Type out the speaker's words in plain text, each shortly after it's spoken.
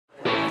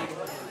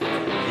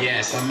Yeah,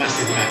 it's a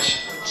massive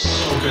match.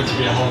 So good to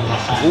be at home with my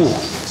fans. Ooh,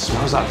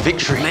 smells like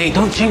victory. Mate,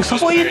 don't jinx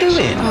us. What are you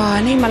doing? Oh,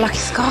 I need my lucky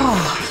scarf.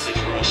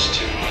 For us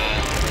to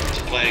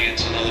play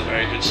against another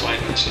very good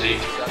side in this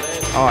league.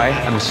 I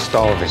am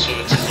starving.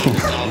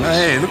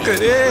 Hey, look at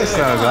this,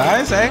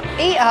 guys, eh?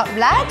 Eat up,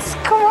 lads.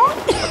 Come on.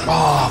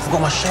 Oh, I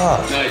forgot my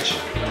shirt.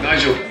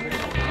 Nigel,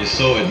 you're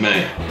sorted,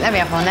 mate. Let me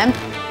have one then.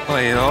 Oh,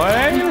 you know what?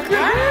 Hey, look at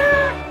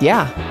that.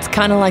 Yeah, it's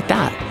kind of like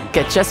that.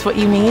 Get just what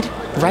you need,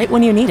 right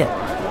when you need it.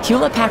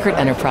 Hewlett-Packard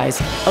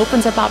Enterprise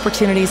opens up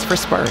opportunities for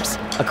Spurs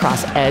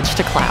across edge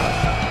to cloud.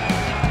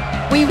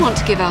 We want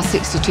to give our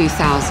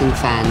 62,000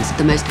 fans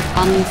the most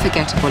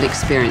unforgettable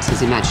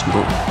experiences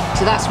imaginable.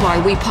 So that's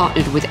why we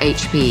partnered with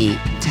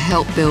HPE to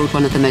help build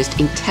one of the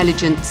most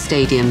intelligent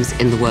stadiums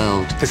in the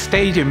world. The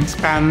stadium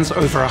spans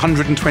over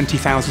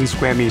 120,000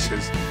 square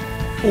meters.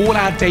 All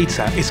our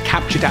data is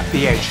captured at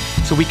the edge,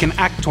 so we can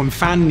act on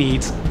fan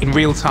needs in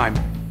real time.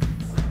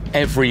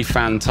 Every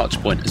fan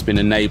touchpoint has been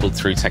enabled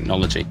through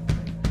technology.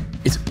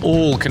 It's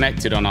all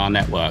connected on our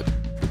network.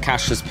 From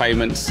cashless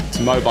payments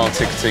to mobile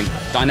ticketing,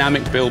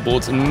 dynamic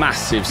billboards and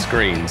massive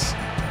screens,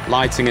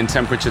 lighting and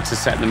temperature to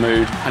set the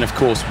mood, and of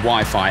course,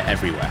 Wi-Fi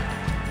everywhere.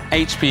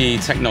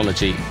 HPE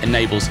technology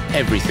enables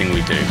everything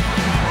we do.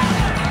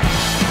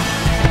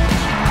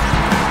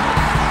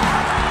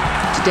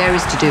 To dare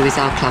is to do is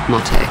our club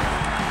motto.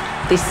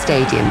 This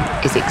stadium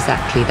is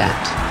exactly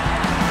that.